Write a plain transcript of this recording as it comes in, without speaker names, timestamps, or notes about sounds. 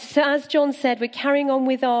So as John said, we're carrying on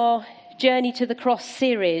with our Journey to the Cross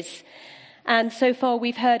series. And so far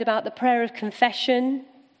we've heard about the prayer of confession,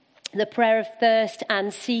 the prayer of thirst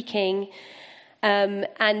and seeking.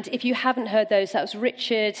 And if you haven't heard those, that was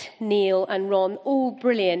Richard, Neil and Ron, all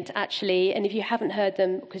brilliant actually. And if you haven't heard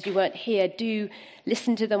them because you weren't here, do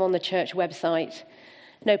listen to them on the church website.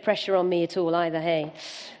 No pressure on me at all either, hey.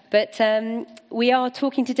 But we are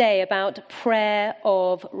talking today about prayer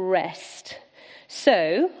of rest.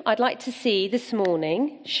 So I'd like to see this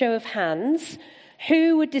morning, show of hands,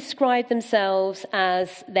 who would describe themselves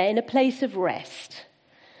as they're in a place of rest.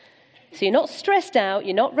 So you're not stressed out,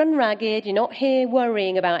 you're not run ragged, you're not here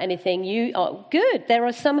worrying about anything. You are good. There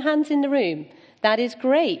are some hands in the room. That is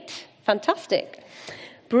great. Fantastic.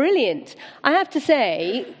 Brilliant. I have to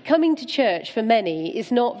say, coming to church for many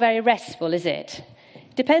is not very restful, is it?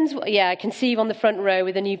 Depends. I can see you on the front row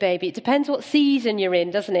with a new baby. It depends what season you're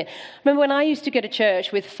in, doesn't it? Remember when I used to go to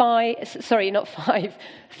church with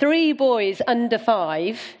three boys under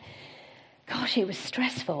 5. Gosh, it was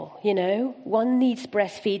stressful, you know. One needs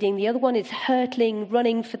breastfeeding, the other one is hurtling,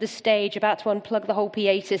 running for the stage, about to unplug the whole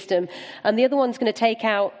PA system, and the other one's going to take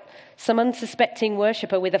out some unsuspecting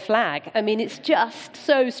worshipper with a flag. I mean, it's just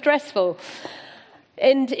so stressful.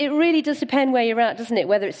 And it really does depend where you're at, doesn't it,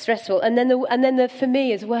 whether it's stressful. And then for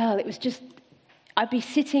me as well, it was just, I'd be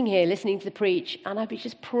sitting here listening to the preach, and I'd be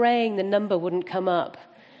just praying the number wouldn't come up.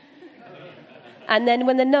 And then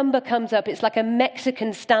when the number comes up, it's like a Mexican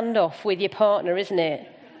standoff with your partner, isn't it?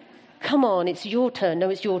 Come on, it's your turn. No,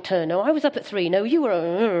 it's your turn. No, I was up at 3. No, you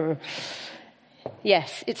were...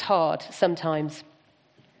 Yes, it's hard sometimes.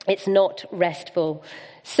 It's not restful.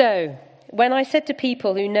 So when I said to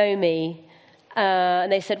people who know me, and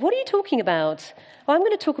they said, what are you talking about? Oh, I'm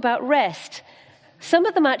going to talk about rest. Some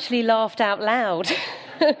of them actually laughed out loud.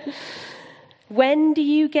 When do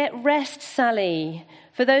you get rest, Sally?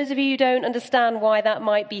 For those of you who don't understand why that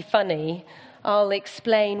might be funny, I'll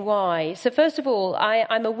explain why. So first of all,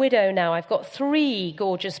 I'm a widow now. I've got 3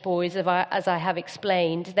 gorgeous boys, as I have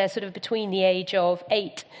explained. They're sort of between the age of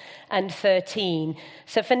 8 and 13.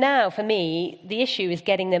 So for now, for me, the issue is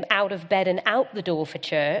getting them out of bed and out the door for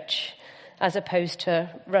church, as opposed to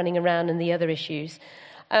running around and the other issues.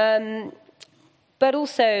 But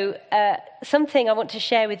also, something I want to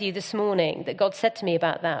share with you this morning that God said to me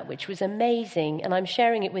about that, which was amazing, and I'm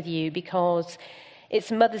sharing it with you because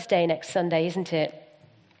it's Mother's Day next Sunday, isn't it?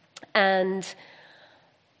 And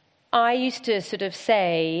I used to sort of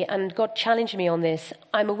say, and God challenged me on this,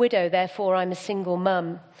 I'm a widow, therefore I'm a single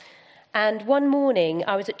mum. And one morning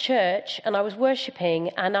I was at church and I was worshipping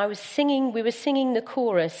and we were singing the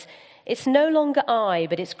chorus, it's no longer I,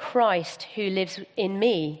 but it's Christ who lives in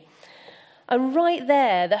me. And right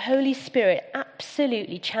there, the Holy Spirit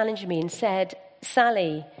absolutely challenged me and said,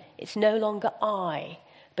 Sally, it's no longer I,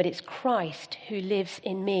 but it's Christ who lives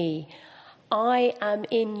in me. I am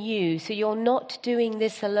in you, so you're not doing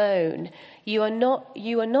this alone. You are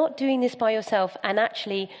not doing this by yourself, and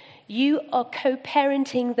actually, you are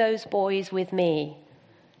co-parenting those boys with me.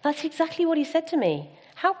 That's exactly what he said to me.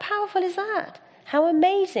 How powerful is that? How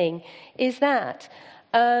amazing is that?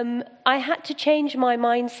 I had to change my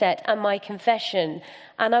mindset and my confession,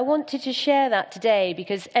 and I wanted to share that today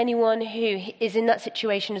because anyone who is in that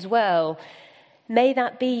situation as well, may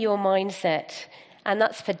that be your mindset, and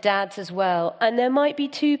that's for dads as well. And there might be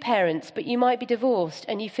 2 parents, but you might be divorced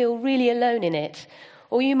and you feel really alone in it,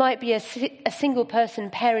 or you might be a single person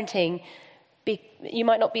parenting. You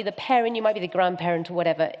might not be the parent, you might be the grandparent or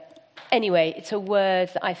whatever. Anyway, it's a word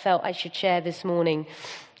that I felt I should share this morning.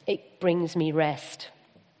 It brings me rest.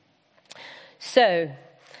 So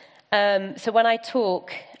when I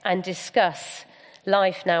talk and discuss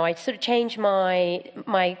life now, I sort of change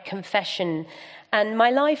my confession. And my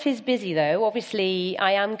life is busy, though. Obviously,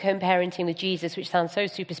 I am co-parenting with Jesus, which sounds so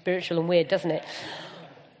super spiritual and weird, doesn't it?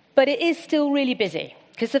 But it is still really busy,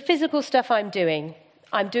 because the physical stuff I'm doing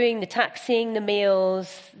the taxiing, the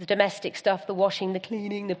meals, the domestic stuff, the washing, the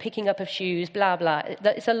cleaning, the picking up of shoes, blah, blah.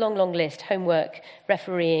 It's a long, long list. Homework,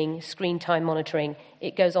 refereeing, screen time monitoring.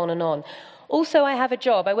 It goes on and on. Also, I have a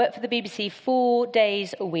job. I work for the BBC 4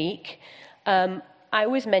 days a week. I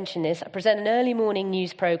always mention this. I present an early morning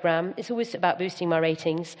news programme. It's always about boosting my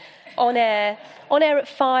ratings. On air at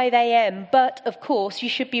 5 a.m. But, of course, you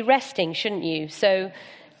should be resting, shouldn't you? So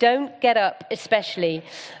don't get up, especially.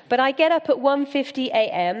 But I get up at 1:50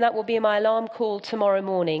 a.m. That will be my alarm call tomorrow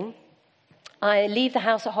morning. I leave the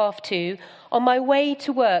house at 2:30. On my way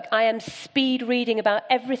to work, I am speed reading about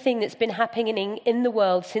everything that's been happening in the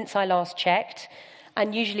world since I last checked.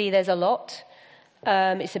 And usually there's a lot.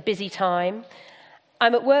 It's a busy time.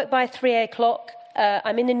 I'm at work by 3 o'clock.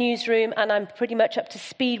 I'm in the newsroom and I'm pretty much up to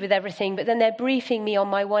speed with everything, but then they're briefing me on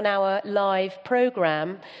my 1-hour live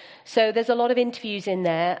program. So there's a lot of interviews in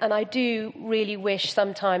there, and I do really wish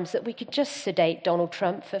sometimes that we could just sedate Donald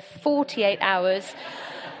Trump for 48 hours.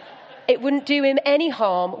 It wouldn't do him any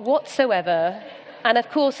harm whatsoever. And of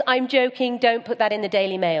course, I'm joking, don't put that in the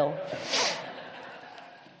Daily Mail.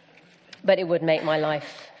 But it would make my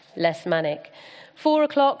life less manic. 4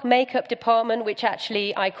 o'clock, makeup department, which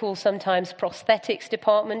actually I call sometimes prosthetics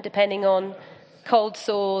department, depending on cold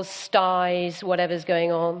sores, styes, whatever's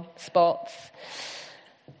going on, spots.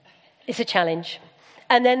 It's a challenge.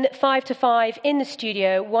 And then 5 to 5 in the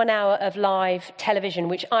studio, 1 hour of live television,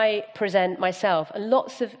 which I present myself, and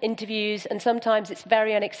lots of interviews, and sometimes it's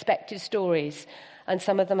very unexpected stories, and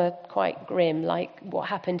some of them are quite grim, like what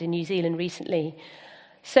happened in New Zealand recently.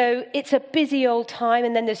 So it's a busy old time,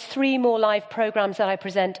 and then there's 3 more live programs that I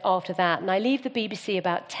present after that. And I leave the BBC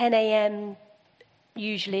about 10 a.m.,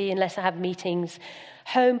 usually, unless I have meetings,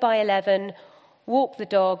 home by 11, walk the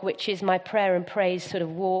dog, which is my prayer and praise sort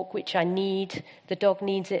of walk, which I need. The dog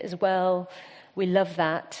needs it as well. We love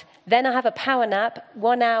that. Then I have a power nap,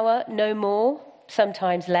 1 hour, no more,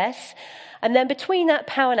 sometimes less. And then between that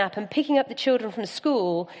power nap and picking up the children from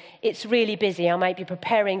school, it's really busy. I might be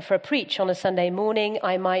preparing for a preach on a Sunday morning.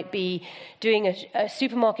 I might be doing a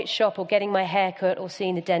supermarket shop or getting my hair cut or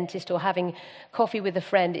seeing the dentist or having coffee with a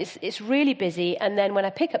friend. It's really busy. And then when I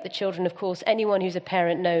pick up the children, of course, anyone who's a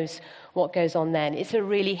parent knows what goes on then. It's a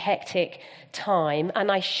really hectic time.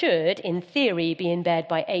 And I should, in theory, be in bed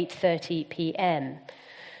by 8:30 p.m.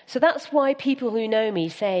 So that's why people who know me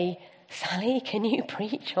say, Sally, can you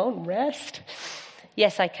preach on rest?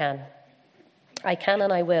 Yes, I can. I can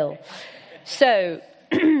and I will. So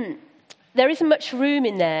there isn't much room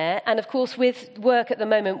in there. And of course, with work at the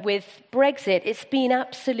moment, with Brexit, it's been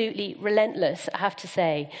absolutely relentless, I have to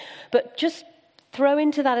say. But just throw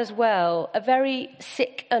into that as well a very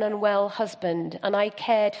sick and unwell husband. And I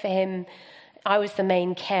cared for him. I was the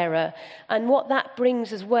main carer. And what that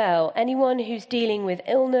brings as well, anyone who's dealing with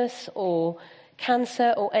illness or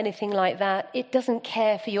cancer or anything like that, it doesn't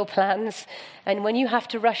care for your plans. And when you have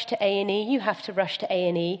to rush to A&E, you have to rush to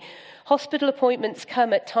A&E. Hospital appointments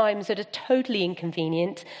come at times that are totally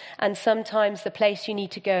inconvenient, and sometimes the place you need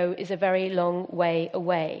to go is a very long way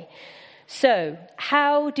away. So,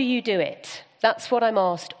 how do you do it? That's what I'm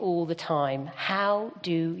asked all the time. How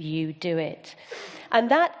do you do it? And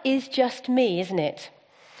that is just me, isn't it?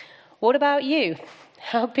 What about you?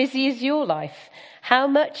 How busy is your life? How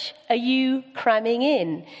much are you cramming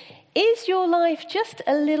in? Is your life just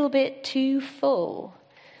a little bit too full?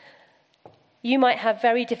 You might have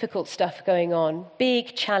very difficult stuff going on,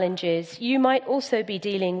 big challenges. You might also be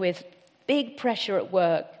dealing with big pressure at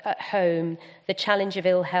work, at home, the challenge of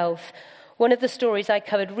ill health. One of the stories I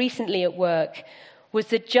covered recently at work was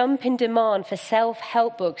the jump in demand for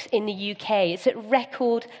self-help books in the UK. It's at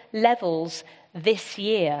record levels this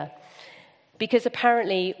year, because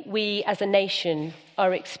apparently we as a nation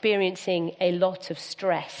are experiencing a lot of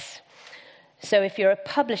stress. So if you're a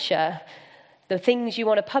publisher, the things you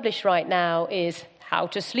want to publish right now is how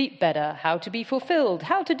to sleep better, how to be fulfilled,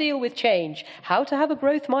 how to deal with change, how to have a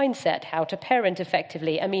growth mindset, how to parent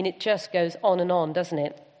effectively. I mean, it just goes on and on, doesn't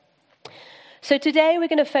it? So today we're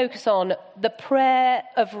going to focus on the prayer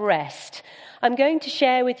of rest. I'm going to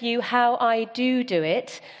share with you how I do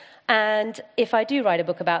it. And if I do write a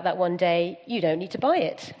book about that one day, you don't need to buy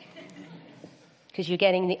it, because you're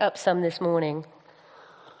getting the upsum this morning.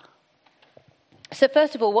 So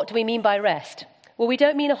first of all, what do we mean by rest? Well, we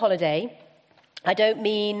don't mean a holiday. I don't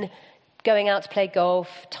mean going out to play golf,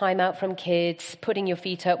 time out from kids, putting your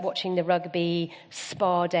feet up, watching the rugby,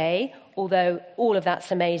 spa day, although all of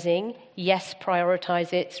that's amazing. Yes,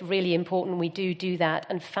 prioritize it. It's really important we do that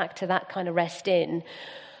and factor that kind of rest in.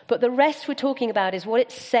 But the rest we're talking about is what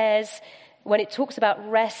it says when it talks about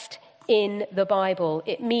rest in the Bible.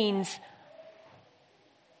 It means,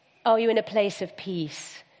 are you in a place of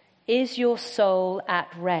peace? Is your soul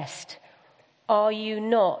at rest? Are you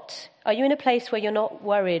in a place where you're not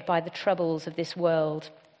worried by the troubles of this world?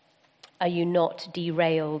 Are you not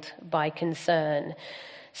derailed by concern?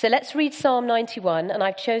 So let's read Psalm 91, and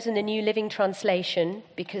I've chosen the New Living Translation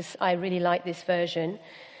because I really like this version.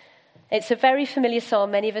 It's a very familiar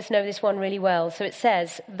psalm. Many of us know this one really well. So it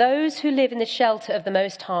says, "Those who live in the shelter of the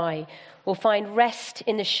Most High will find rest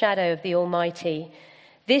in the shadow of the Almighty.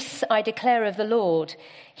 This I declare of the Lord.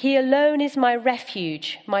 He alone is my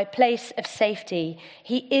refuge, my place of safety.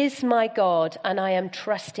 He is my God, and I am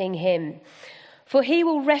trusting him. For he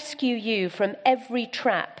will rescue you from every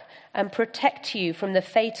trap and protect you from the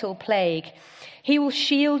fatal plague. He will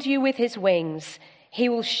shield you with his wings. He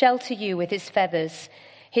will shelter you with his feathers.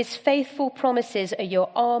 His faithful promises are your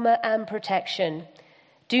armor and protection.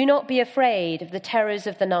 Do not be afraid of the terrors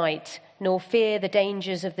of the night, nor fear the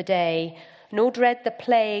dangers of the day, nor dread the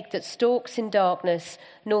plague that stalks in darkness,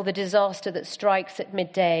 nor the disaster that strikes at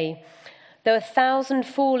midday. Though 1,000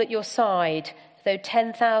 fall at your side, though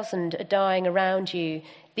 10,000 are dying around you,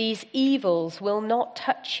 these evils will not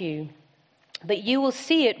touch you. But you will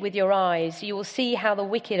see it with your eyes. You will see how the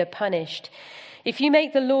wicked are punished. If you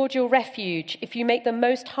make the Lord your refuge, if you make the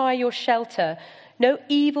Most High your shelter, no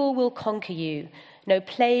evil will conquer you, no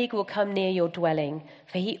plague will come near your dwelling,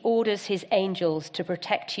 for he orders his angels to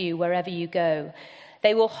protect you wherever you go.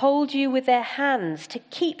 They will hold you with their hands to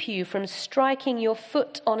keep you from striking your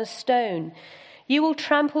foot on a stone. You will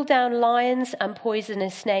trample down lions and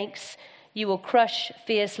poisonous snakes. You will crush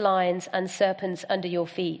fierce lions and serpents under your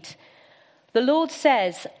feet. The Lord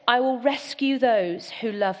says, I will rescue those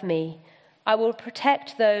who love me. I will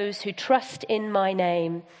protect those who trust in my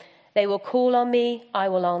name. They will call on me, I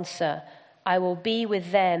will answer. I will be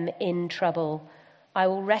with them in trouble. I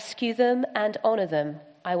will rescue them and honor them.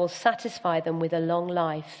 I will satisfy them with a long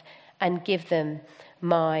life and give them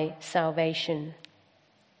my salvation.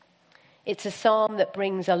 It's a psalm that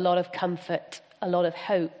brings a lot of comfort, a lot of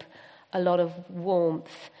hope, a lot of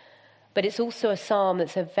warmth. But it's also a psalm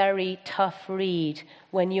that's a very tough read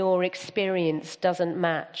when your experience doesn't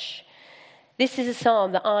match. This is a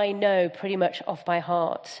psalm that I know pretty much off by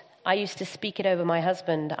heart. I used to speak it over my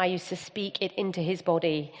husband. I used to speak it into his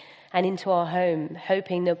body and into our home,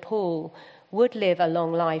 hoping that Paul would live a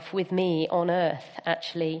long life with me on earth,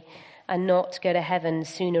 actually, and not go to heaven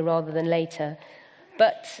sooner rather than later.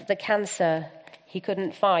 But the cancer, he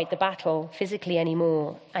couldn't fight the battle physically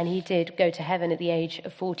anymore, and he did go to heaven at the age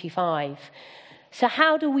of 45. So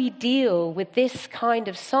how do we deal with this kind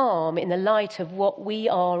of psalm in the light of what we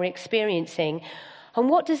are experiencing? And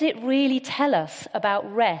what does it really tell us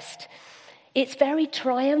about rest? It's very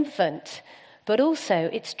triumphant, but also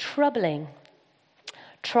it's troubling.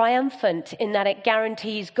 Triumphant in that it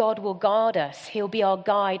guarantees God will guard us. He'll be our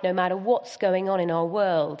guide no matter what's going on in our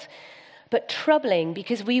world. But troubling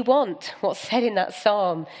because we want what's said in that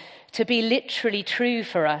psalm to be literally true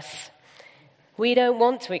for us. We don't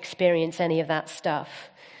want to experience any of that stuff.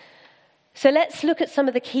 So let's look at some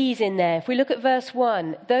of the keys in there. If we look at verse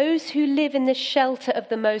 1, those who live in the shelter of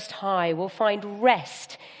the Most High will find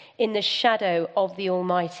rest in the shadow of the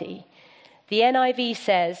Almighty. The NIV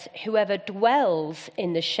says, whoever dwells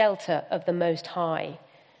in the shelter of the Most High.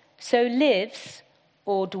 So lives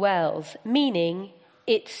or dwells, meaning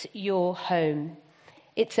it's your home.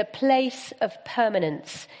 It's a place of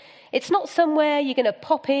permanence. It's not somewhere you're going to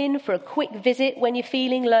pop in for a quick visit when you're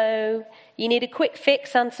feeling low. You need a quick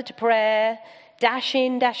fix answer to prayer, dash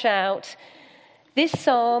in, dash out. This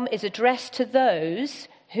psalm is addressed to those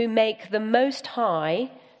who make the Most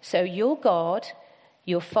High, so your God,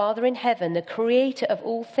 your Father in heaven, the creator of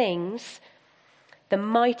all things, the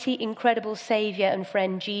mighty, incredible Savior and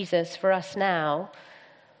friend Jesus for us now.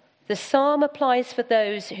 The psalm applies for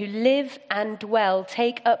those who live and dwell,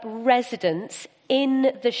 take up residence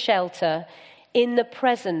in the shelter, in the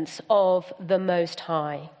presence of the Most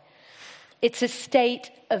High. It's a state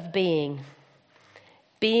of being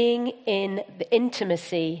in the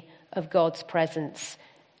intimacy of God's presence,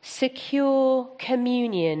 secure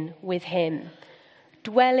communion with him,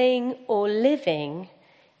 dwelling or living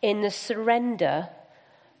in the surrender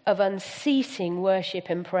of unceasing worship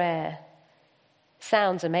and prayer.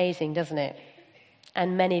 Sounds amazing, doesn't it?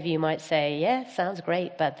 And many of you might say, yeah, sounds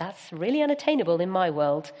great, but that's really unattainable in my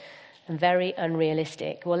world and very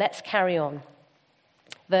unrealistic. Well, let's carry on.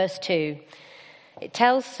 Verse 2. It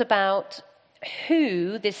tells us about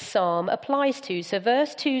who this psalm applies to. So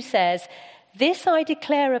verse 2 says, this I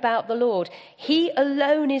declare about the Lord. He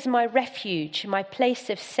alone is my refuge, my place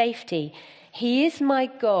of safety. He is my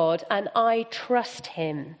God, and I trust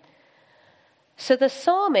him. So the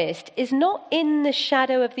psalmist is not in the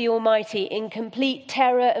shadow of the Almighty in complete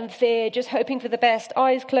terror and fear, just hoping for the best,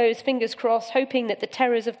 eyes closed, fingers crossed, hoping that the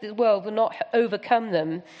terrors of the world will not overcome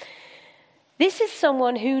them. This is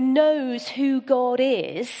someone who knows who God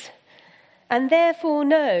is and therefore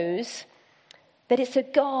knows that it's a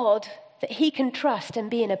God that he can trust and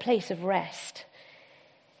be in a place of rest.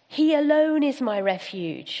 He alone is my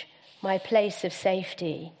refuge, my place of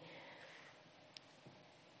safety.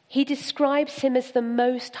 He describes him as the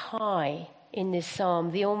Most High in this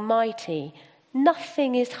psalm, the Almighty.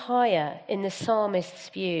 Nothing is higher in the psalmist's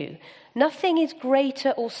view. Nothing is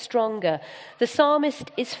greater or stronger. The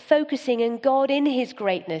psalmist is focusing on God in his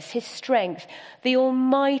greatness, his strength, the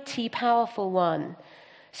Almighty, powerful one.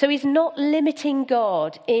 So he's not limiting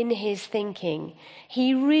God in his thinking.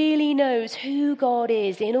 He really knows who God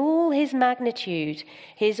is in all his magnitude,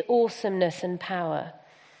 his awesomeness and power.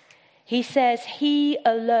 He says, he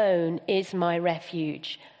alone is my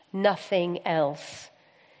refuge, nothing else.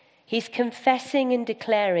 He's confessing and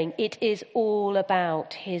declaring it is all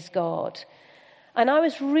about his God. And I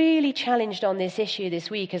was really challenged on this issue this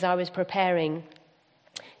week as I was preparing.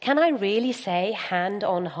 Can I really say, hand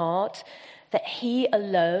on heart, that he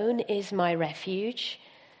alone is my refuge?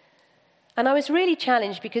 And I was really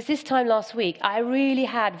challenged because this time last week, I really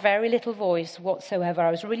had very little voice whatsoever.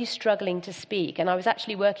 I was really struggling to speak. And I was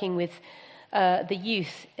actually working with the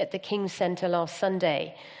youth at the King's Centre last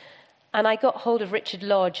Sunday. And I got hold of Richard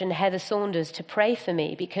Lodge and Heather Saunders to pray for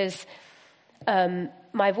me because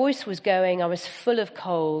my voice was going. I was full of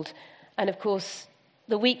cold. And of course,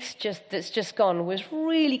 the weeks that's just gone was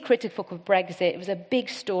really critical for Brexit. It was a big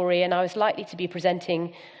story, and I was likely to be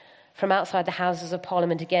presenting from outside the Houses of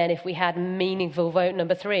Parliament again if we had meaningful vote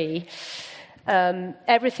number 3.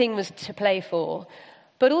 Everything was to play for.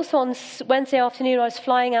 But also on Wednesday afternoon, I was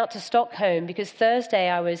flying out to Stockholm because Thursday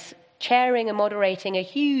I was chairing and moderating a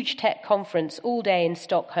huge tech conference all day in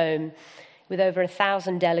Stockholm with over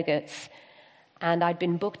 1,000 delegates. And I'd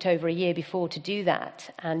been booked over a year before to do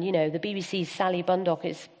that. And, the BBC's Sally Bundock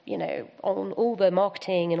is, on all the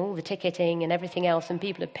marketing and all the ticketing and everything else, and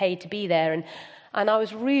people have paid to be there. And I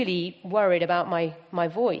was really worried about my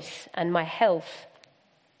voice and my health.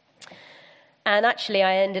 And actually,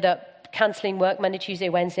 I ended up cancelling work Monday, Tuesday,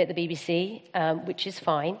 Wednesday at the BBC, which is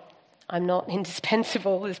fine. I'm not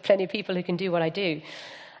indispensable. There's plenty of people who can do what I do.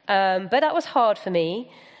 But that was hard for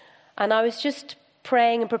me. And I was just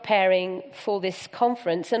praying and preparing for this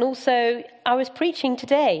conference. And also, I was preaching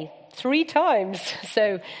today 3 times.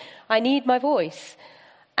 So I need my voice.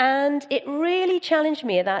 And it really challenged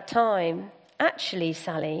me at that time. Actually,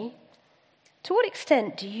 Sally, to what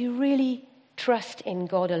extent do you really trust in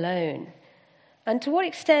God alone? And to what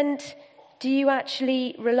extent do you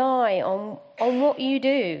actually rely on what you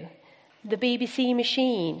do? The BBC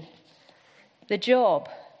machine, the job,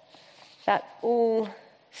 that all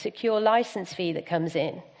secure license fee that comes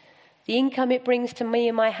in, the income it brings to me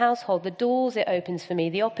and my household, the doors it opens for me,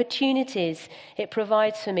 the opportunities it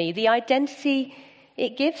provides for me, the identity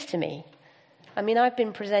it gives to me. I mean, I've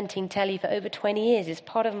been presenting telly for over 20 years. It's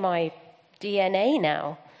part of my DNA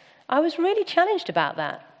now. I was really challenged about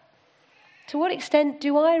that. To what extent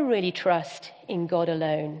do I really trust in God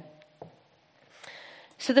alone?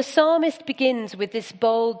 So the psalmist begins with this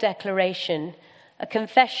bold declaration, a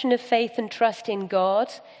confession of faith and trust in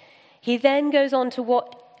God. He then goes on to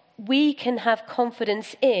what we can have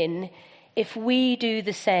confidence in if we do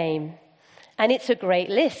the same. And it's a great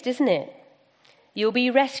list, isn't it? You'll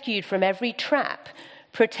be rescued from every trap,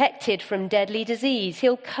 protected from deadly disease.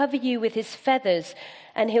 He'll cover you with his feathers,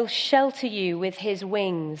 and he'll shelter you with his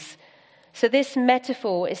wings. So this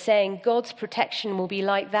metaphor is saying God's protection will be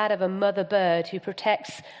like that of a mother bird who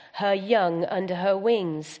protects her young under her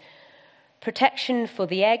wings. Protection for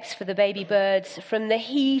the eggs, for the baby birds, from the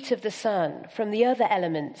heat of the sun, from the other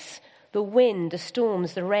elements, the wind, the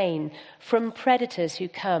storms, the rain, from predators who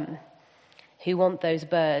come, who want those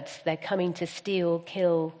birds. They're coming to steal,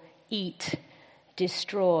 kill, eat,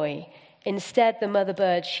 destroy. Instead, the mother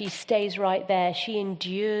bird, she stays right there. She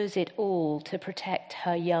endures it all to protect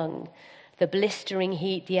her young. The blistering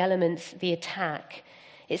heat, the elements, the attack.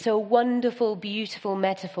 It's a wonderful, beautiful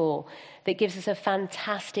metaphor that gives us a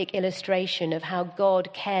fantastic illustration of how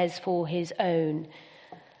God cares for his own.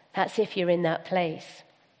 That's if you're in that place.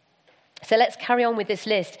 So let's carry on with this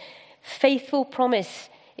list. Faithful promise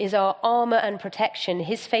is our armor and protection,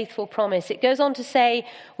 his faithful promise. It goes on to say,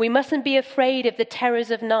 we mustn't be afraid of the terrors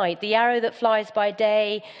of night, the arrow that flies by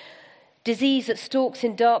day, disease that stalks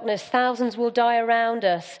in darkness. Thousands will die around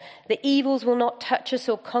us. The evils will not touch us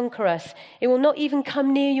or conquer us. It will not even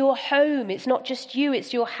come near your home. It's not just you,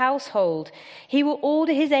 it's your household. He will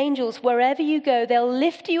order his angels wherever you go. They'll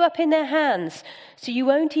lift you up in their hands so you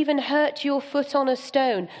won't even hurt your foot on a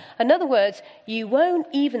stone. In other words, you won't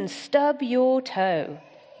even stub your toe.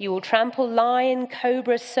 You will trample lion,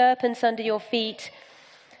 cobra, serpents under your feet.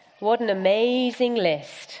 What an amazing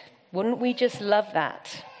list. Wouldn't we just love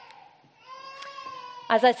that?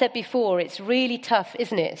 As I said before, it's really tough,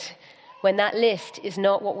 isn't it, when that list is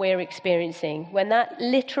not what we're experiencing, when that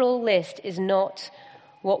literal list is not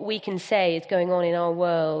what we can say is going on in our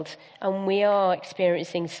world, and we are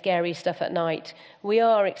experiencing scary stuff at night, we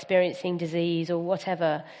are experiencing disease or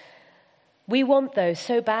whatever. We want those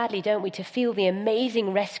so badly, don't we, to feel the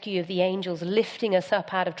amazing rescue of the angels lifting us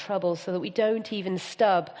up out of trouble so that we don't even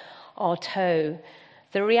stub our toe.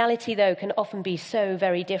 The reality, though, can often be so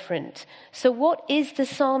very different. So what is the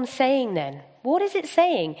psalm saying then? What is it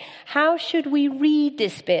saying? How should we read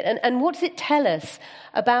this bit? And what does it tell us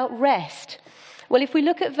about rest? Well, if we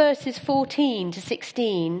look at verses 14 to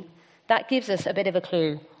 16, that gives us a bit of a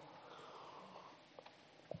clue.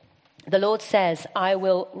 The Lord says, I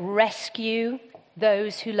will rescue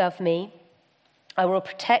those who love me. I will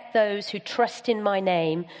protect those who trust in my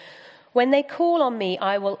name. When they call on me,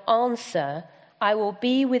 I will answer. I will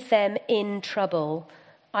be with them in trouble.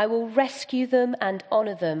 I will rescue them and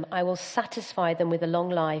honor them. I will satisfy them with a long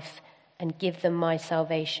life and give them my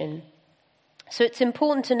salvation. So it's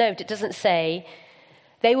important to note, it doesn't say,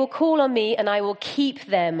 they will call on me and I will keep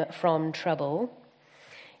them from trouble.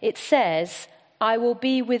 It says, I will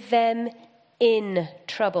be with them in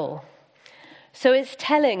trouble. So it's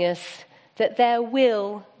telling us that there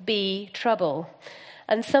will be trouble.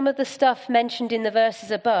 And some of the stuff mentioned in the verses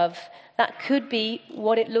above, that could be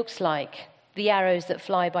what it looks like, the arrows that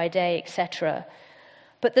fly by day, etc.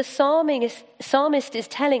 But the psalmist is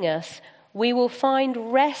telling us we will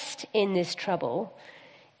find rest in this trouble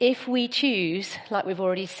if we choose, like we've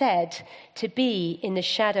already said, to be in the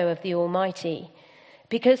shadow of the Almighty.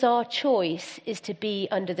 Because our choice is to be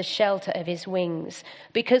under the shelter of his wings.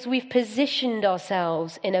 Because we've positioned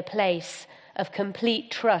ourselves in a place of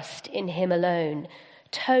complete trust in him alone.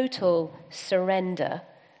 Total surrender.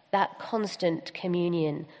 That constant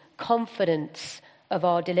communion, confidence of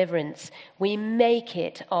our deliverance. We make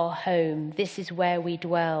it our home. This is where we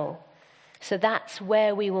dwell. So that's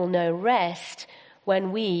where we will know rest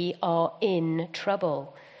when we are in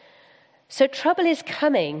trouble. So trouble is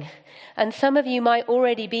coming, and some of you might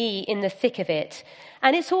already be in the thick of it.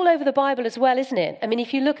 And it's all over the Bible as well, isn't it? I mean,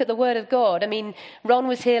 if you look at the Word of God, Ron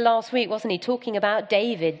was here last week, wasn't he, talking about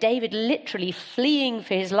David. David literally fleeing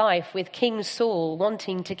for his life with King Saul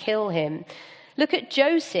wanting to kill him. Look at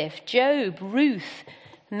Joseph, Job, Ruth,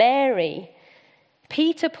 Mary,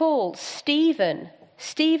 Peter, Paul, Stephen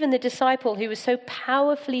the disciple who was so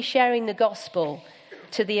powerfully sharing the gospel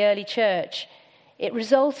to the early church. It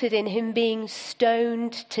resulted in him being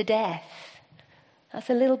stoned to death. That's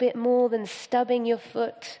a little bit more than stubbing your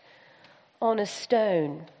foot on a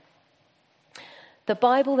stone. The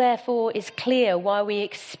Bible, therefore, is clear why we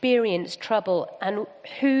experience trouble and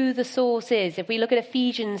who the source is. If we look at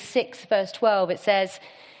Ephesians 6, verse 12, it says,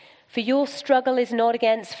 "For your struggle is not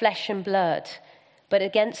against flesh and blood, but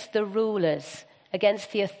against the rulers,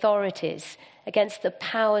 against the authorities, against the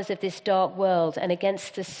powers of this dark world, and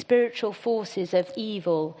against the spiritual forces of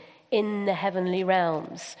evil in the heavenly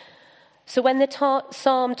realms." So when the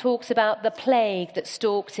psalm talks about the plague that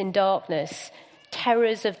stalks in darkness,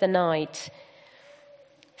 terrors of the night,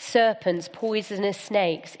 serpents, poisonous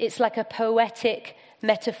snakes, it's like a poetic,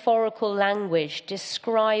 metaphorical language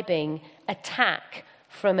describing attack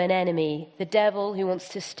from an enemy, the devil who wants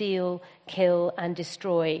to steal, kill, and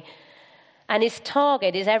destroy. And his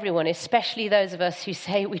target is everyone, especially those of us who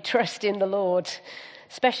say we trust in the Lord,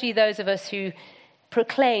 especially those of us who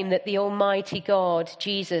proclaim that the Almighty God,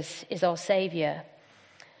 Jesus, is our Saviour.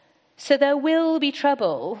 So there will be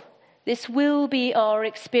trouble. This will be our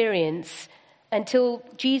experience until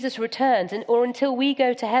Jesus returns or until we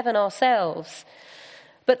go to heaven ourselves.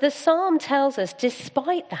 But the psalm tells us,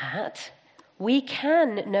 despite that, we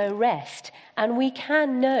can know rest and we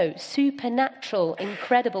can know supernatural,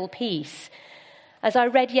 incredible peace. As I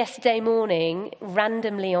read yesterday morning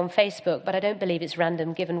randomly on Facebook, but I don't believe it's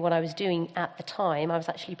random given what I was doing at the time. I was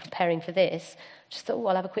actually preparing for this. Just thought,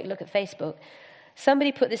 I'll have a quick look at Facebook.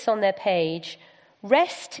 Somebody put this on their page.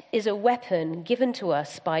 Rest is a weapon given to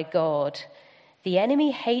us by God. The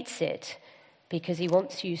enemy hates it because he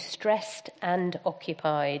wants you stressed and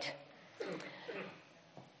occupied.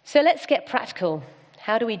 So let's get practical.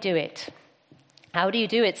 How do we do it? How do you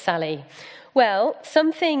do it, Sally? Well,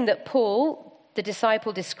 something that Paul, the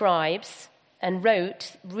disciple, describes and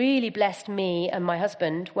wrote really blessed me and my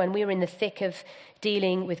husband when we were in the thick of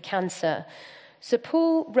dealing with cancer. So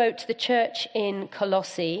Paul wrote to the church in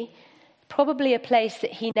Colossae, probably a place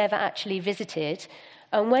that he never actually visited.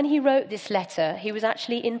 And when he wrote this letter, he was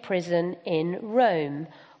actually in prison in Rome.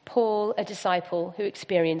 Paul, a disciple who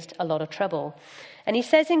experienced a lot of trouble. And he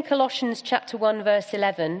says in Colossians chapter 1, verse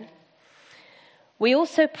 11, "We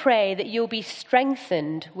also pray that you'll be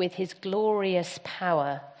strengthened with his glorious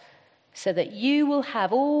power, so that you will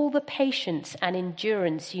have all the patience and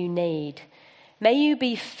endurance you need. May you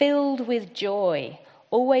be filled with joy,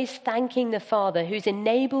 always thanking the Father who's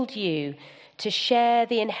enabled you to share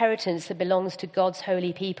the inheritance that belongs to God's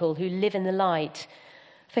holy people who live in the light.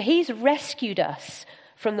 For he's rescued us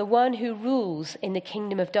from the one who rules in the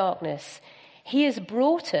kingdom of darkness. He has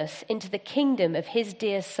brought us into the kingdom of his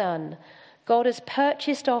dear Son. God has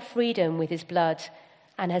purchased our freedom with his blood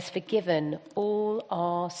and has forgiven all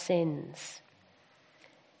our sins.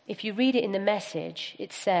 If you read it in the Message,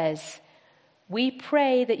 it says, "We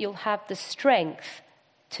pray that you'll have the strength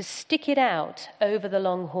to stick it out over the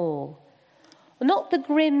long haul. Not the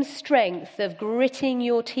grim strength of gritting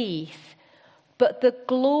your teeth, but the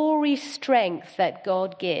glory strength that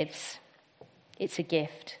God gives. It's a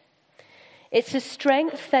gift. It's a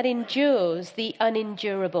strength that endures the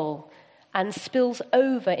unendurable and spills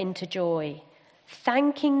over into joy,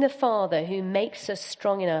 thanking the Father who makes us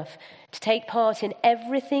strong enough to take part in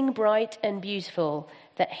everything bright and beautiful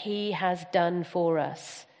that he has done for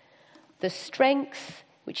us. The strength,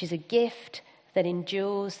 which is a gift that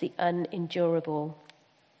endures the unendurable."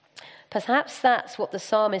 Perhaps that's what the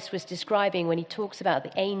psalmist was describing when he talks about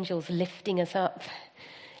the angels lifting us up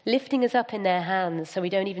in their hands so we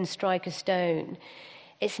don't even strike a stone.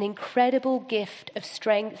 It's an incredible gift of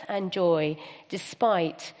strength and joy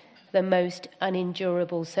despite the most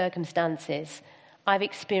unendurable circumstances. I've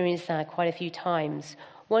experienced that quite a few times.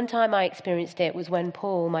 One time I experienced it was when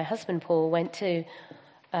my husband Paul, went to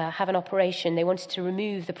have an operation. They wanted to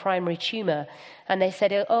remove the primary tumour, and they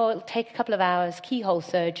said, it'll take a couple of hours, keyhole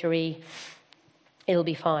surgery, it'll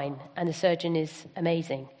be fine. And the surgeon is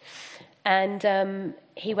amazing. And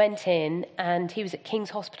he went in, and he was at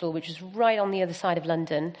King's Hospital, which was right on the other side of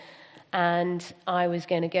London, and I was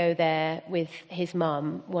going to go there with his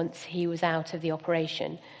mum once he was out of the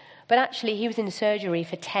operation. But actually, he was in surgery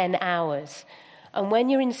for 10 hours. And when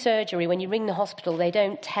you're in surgery, when you ring the hospital, they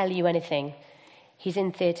don't tell you anything. He's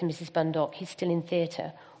in theatre, Mrs. Bundock. He's still in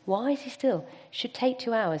theatre. Why is he still? Should take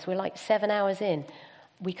 2 hours. We're like 7 hours in.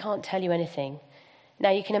 We can't tell you anything.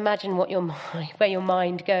 Now, you can imagine where your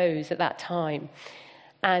mind goes at that time.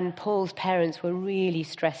 And Paul's parents were really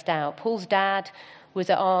stressed out. Paul's dad was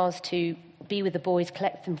at ours to be with the boys,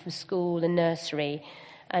 collect them from school and nursery.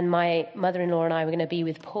 And my mother-in-law and I were going to be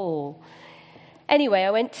with Paul. Anyway,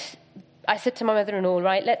 I said to my mother-in-law,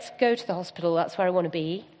 right, let's go to the hospital. That's where I want to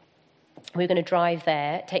be. We're going to drive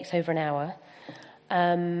there. It takes over an hour.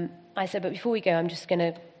 I said, but before we go, I'm just going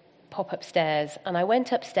to pop upstairs. And I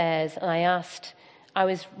went upstairs and I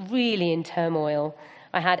was really in turmoil.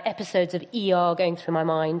 I had episodes of ER going through my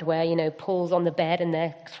mind where, Paul's on the bed and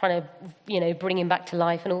they're trying to, bring him back to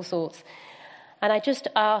life and all sorts. And I just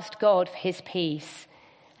asked God for his peace.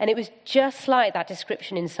 And it was just like that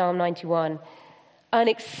description in Psalm 91.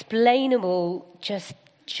 Unexplainable, just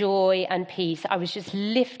joy and peace. I was just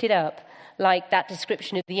lifted up like that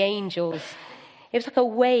description of the angels. It was like a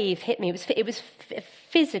wave hit me. It was a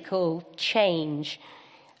physical change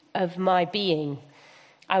of my being.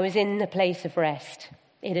 I was in the place of rest.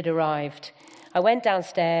 It had arrived. I went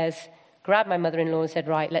downstairs, grabbed my mother-in-law and said,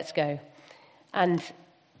 right, let's go. And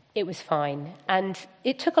it was fine. And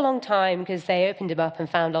it took a long time because they opened him up and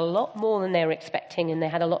found a lot more than they were expecting, and they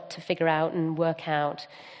had a lot to figure out and work out.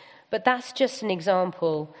 But that's just an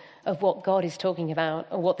example of what God is talking about,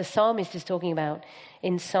 or what the psalmist is talking about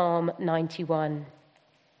in Psalm 91.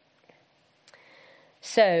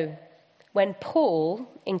 So, when Paul,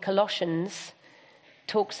 in Colossians,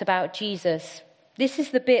 talks about Jesus, this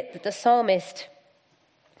is the bit that the psalmist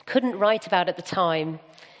couldn't write about at the time.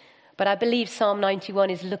 But I believe Psalm 91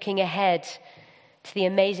 is looking ahead to the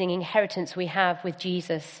amazing inheritance we have with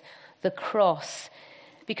Jesus, the cross.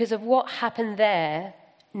 Because of what happened there,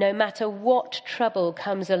 no matter what trouble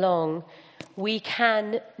comes along, we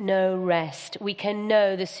can know rest. We can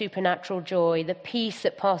know the supernatural joy, the peace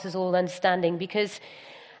that passes all understanding. Because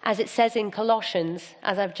as it says in Colossians,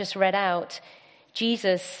 as I've just read out,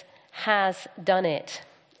 Jesus has done it.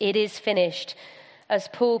 It is finished. As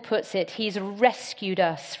Paul puts it, he's rescued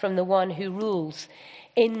us from the one who rules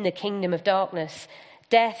in the kingdom of darkness.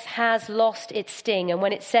 Death has lost its sting. And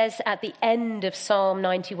when it says at the end of Psalm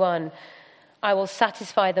 91, I will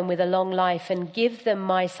satisfy them with a long life and give them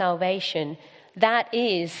my salvation, that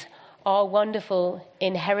is our wonderful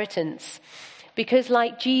inheritance. Because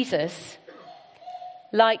like Jesus,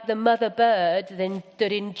 like the mother bird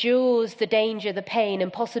that endures the danger, the pain,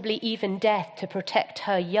 and possibly even death to protect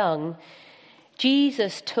her young,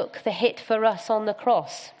 Jesus took the hit for us on the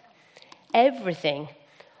cross. Everything,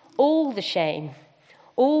 all the shame,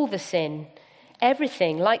 all the sin,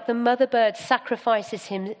 everything. Like the mother bird sacrifices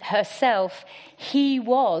herself, he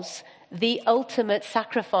was the ultimate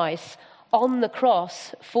sacrifice on the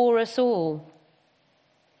cross for us all.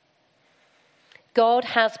 God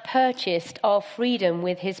has purchased our freedom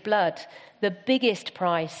with his blood, the biggest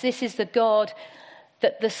price. This is the God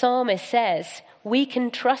that the psalmist says we can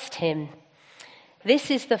trust him.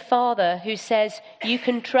 This is the Father who says, you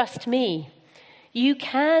can trust me. You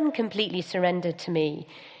can completely surrender to me.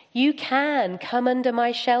 You can come under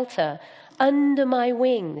my shelter, under my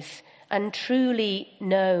wings, and truly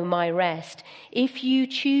know my rest. If you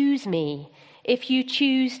choose me, if you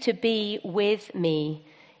choose to be with me,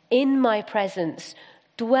 in my presence,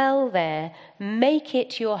 dwell there, make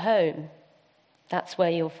it your home, that's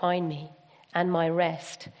where you'll find me and my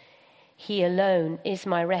rest. He alone is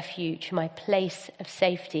my refuge, my place of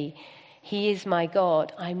safety. He is my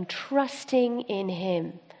God. I'm trusting in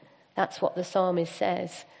him. That's what the psalmist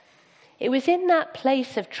says. It was in that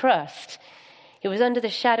place of trust, it was under the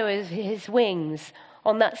shadow of his wings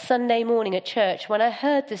on that Sunday morning at church when I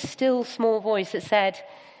heard the still small voice that said,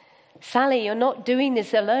 Sally, you're not doing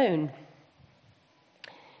this alone.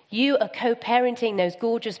 You are co-parenting those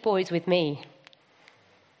gorgeous boys with me.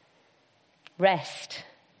 Rest,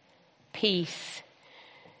 peace,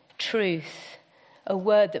 truth, a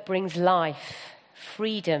word that brings life,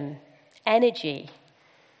 freedom, energy,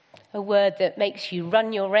 a word that makes you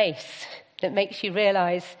run your race, that makes you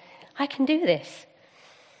realize, I can do this.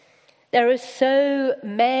 There are so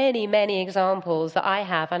many, many examples that I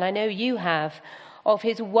have, and I know you have, of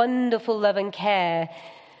his wonderful love and care,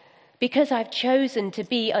 because I've chosen to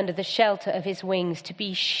be under the shelter of his wings, to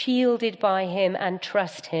be shielded by him and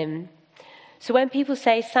trust him. So when people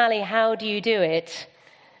say, Sally, how do you do it?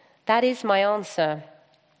 That is my answer.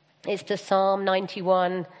 It's the Psalm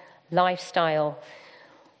 91 lifestyle.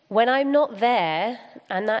 When I'm not there,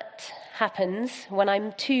 and that happens, when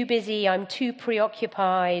I'm too busy, I'm too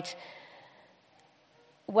preoccupied,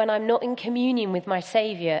 when I'm not in communion with my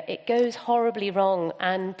Saviour, it goes horribly wrong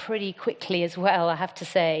and pretty quickly as well, I have to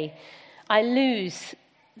say. I lose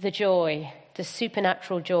the joy, the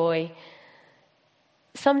supernatural joy.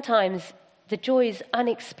 Sometimes the joy is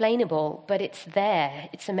unexplainable, but it's there.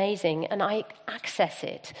 It's amazing. And I access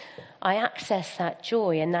it. I access that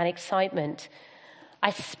joy and that excitement.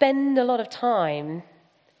 I spend a lot of time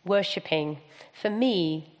worshipping. For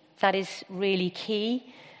me, that is really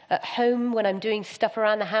key. At home, when I'm doing stuff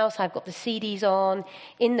around the house, I've got the CDs on,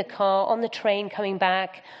 in the car, on the train coming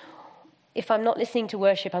back. If I'm not listening to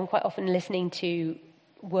worship, I'm quite often listening to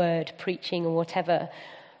word preaching or whatever.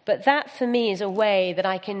 But that for me is a way that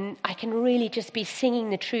I can really just be singing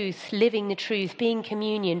the truth, living the truth, be in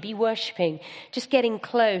communion, be worshipping, just getting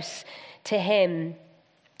close to him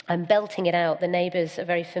and belting it out. The neighbours are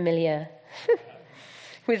very familiar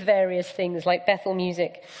with various things like Bethel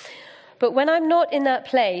music. But when I'm not in that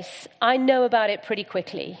place, I know about it pretty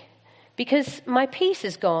quickly because my peace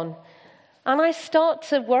is gone and I start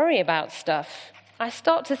to worry about stuff. I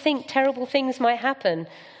start to think terrible things might happen.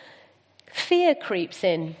 Fear creeps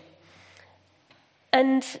in.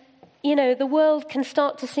 And, the world can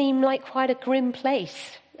start to seem like quite a grim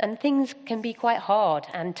place and things can be quite hard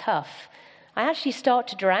and tough. I actually start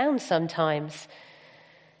to drown sometimes.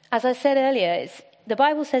 As I said earlier, the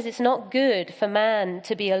Bible says it's not good for man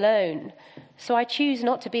to be alone. So I choose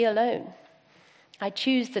not to be alone. I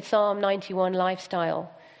choose the Psalm 91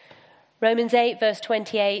 lifestyle. Romans 8, verse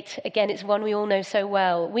 28, again, it's one we all know so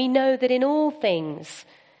well. We know that in all things,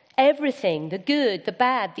 everything, the good, the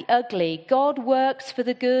bad, the ugly, God works for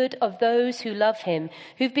the good of those who love him,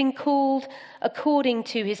 who've been called according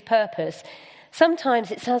to his purpose.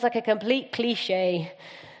 Sometimes it sounds like a complete cliche,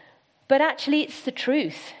 but actually it's the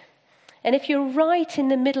truth. And if you're right in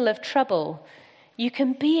the middle of trouble, you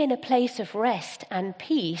can be in a place of rest and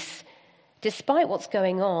peace despite what's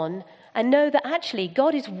going on and know that actually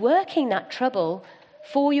God is working that trouble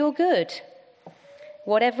for your good,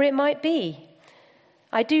 whatever it might be.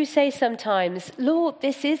 I do say sometimes, Lord,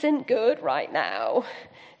 this isn't good right now.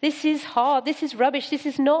 This is hard. This is rubbish. This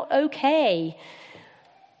is not okay.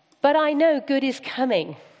 But I know good is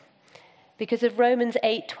coming because of Romans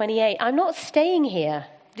 8:28. I'm not staying here.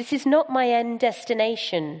 This is not my end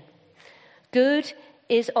destination. Good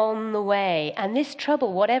is on the way. And this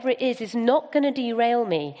trouble, whatever it is not going to derail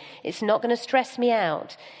me. It's not going to stress me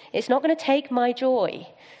out. It's not going to take my joy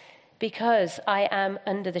because I am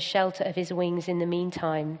under the shelter of his wings in the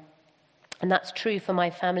meantime. And that's true for my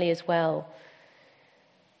family as well.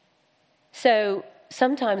 So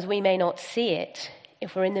sometimes we may not see it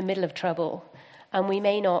if we're in the middle of trouble, and we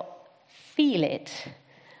may not feel it,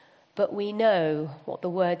 but we know what the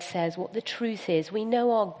word says, what the truth is. We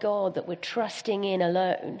know our God that we're trusting in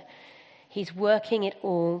alone. He's working it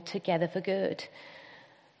all together for good.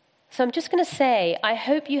 So I'm just going to say, I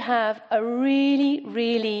hope you have a really,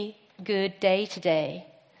 really good day today.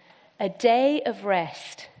 A day of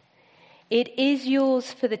rest. It is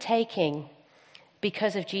yours for the taking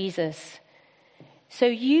because of Jesus. So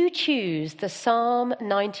you choose the Psalm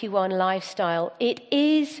 91 lifestyle. It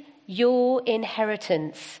is your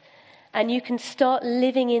inheritance. And you can start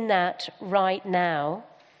living in that right now,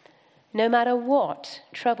 no matter what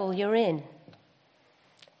trouble you're in.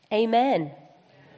 Amen.